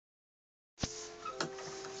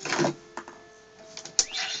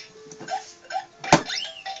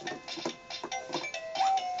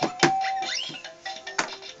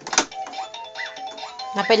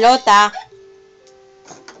pelota.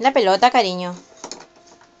 La pelota, cariño.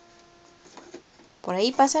 Por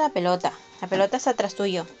ahí pasa la pelota. La pelota está atrás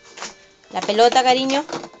tuyo. La pelota, cariño.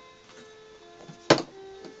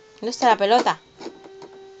 ¿Dónde está la pelota?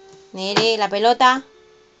 Nere, la pelota.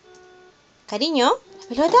 Cariño,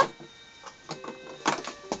 ¿la pelota?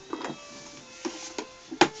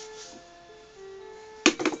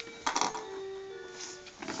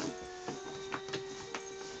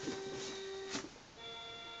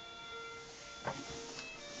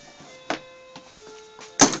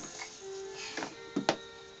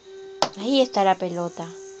 Ahí está la pelota.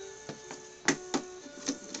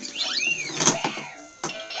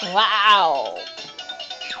 ¡Wow!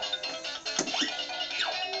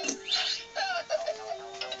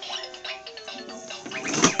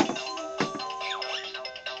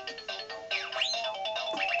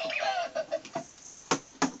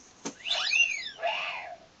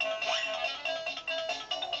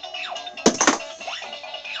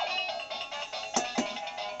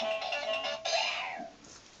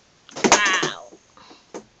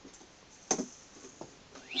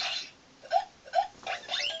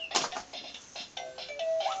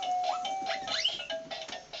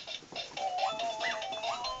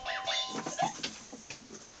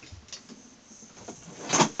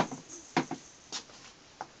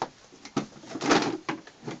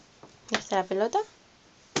 ¿Dónde está la pelota?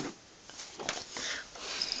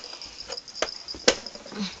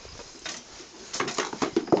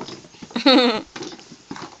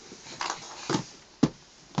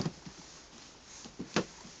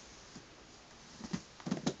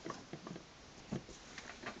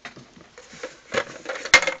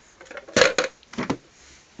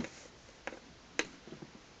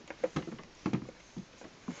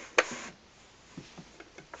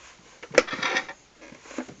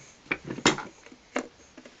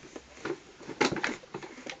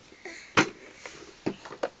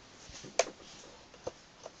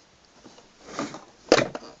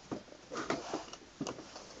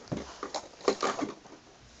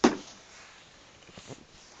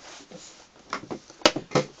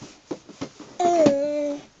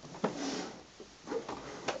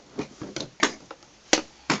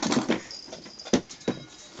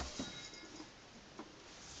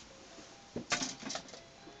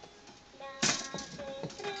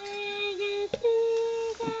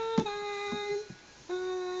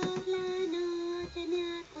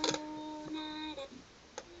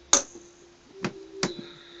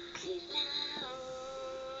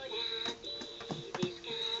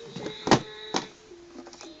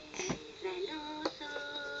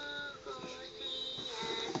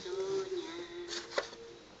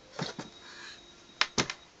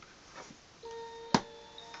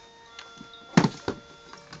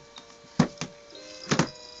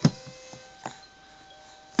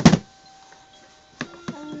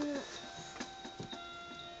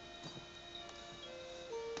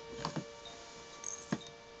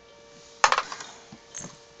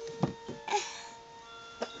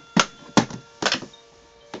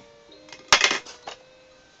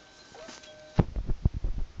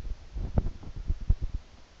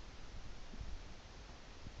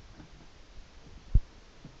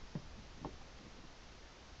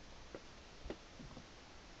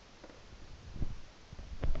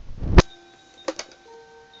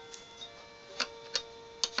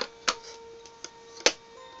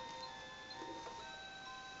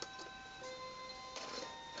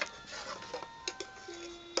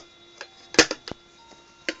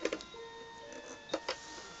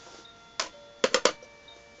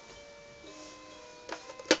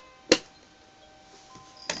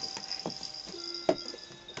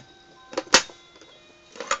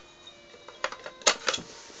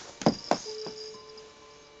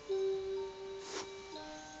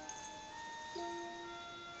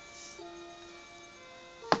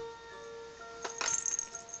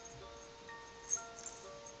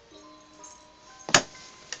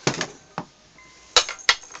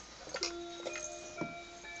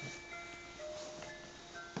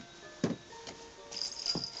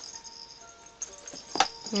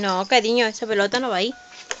 No, cariño, esa pelota no va ahí.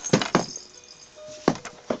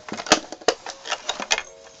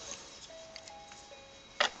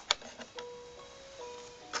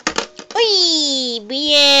 ¡Uy!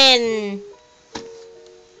 ¡Bien!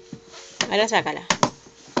 Ahora sácala.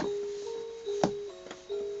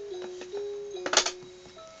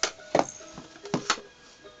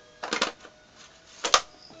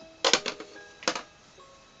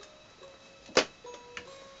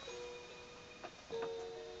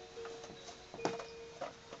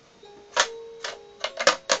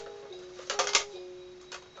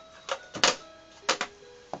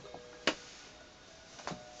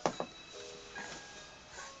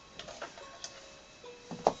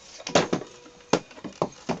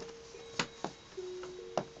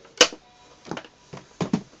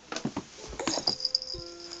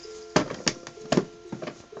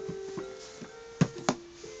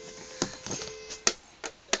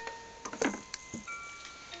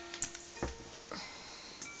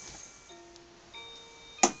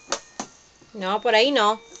 No, por ahí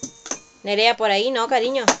no. Nerea, por ahí no,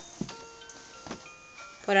 cariño.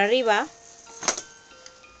 Por arriba.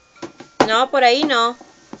 No, por ahí no.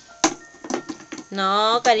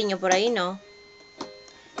 No, cariño, por ahí no.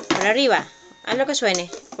 Por arriba. Haz lo que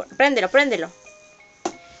suene. Préndelo, préndelo.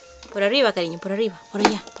 Por arriba, cariño, por arriba. Por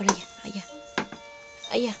allá, allá.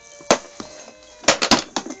 Allá.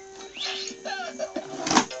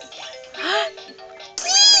 ¡Ah!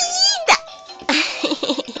 ¡Linda!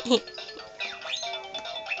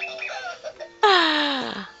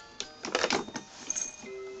 ¡Ah!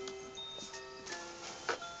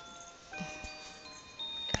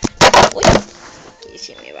 Uy, que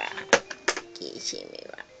se me va. Que se me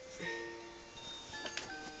va.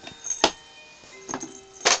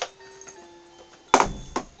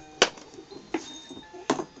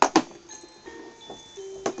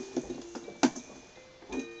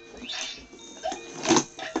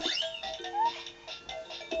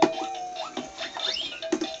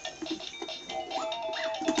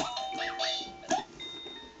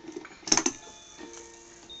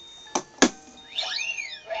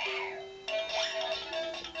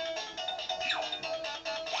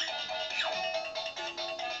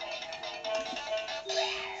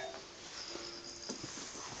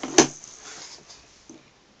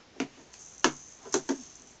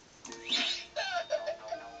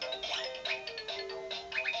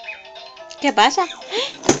 ¿Qué pasa?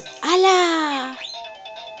 ¡Hala!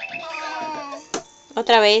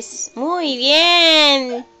 Otra vez. Muy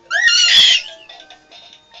bien.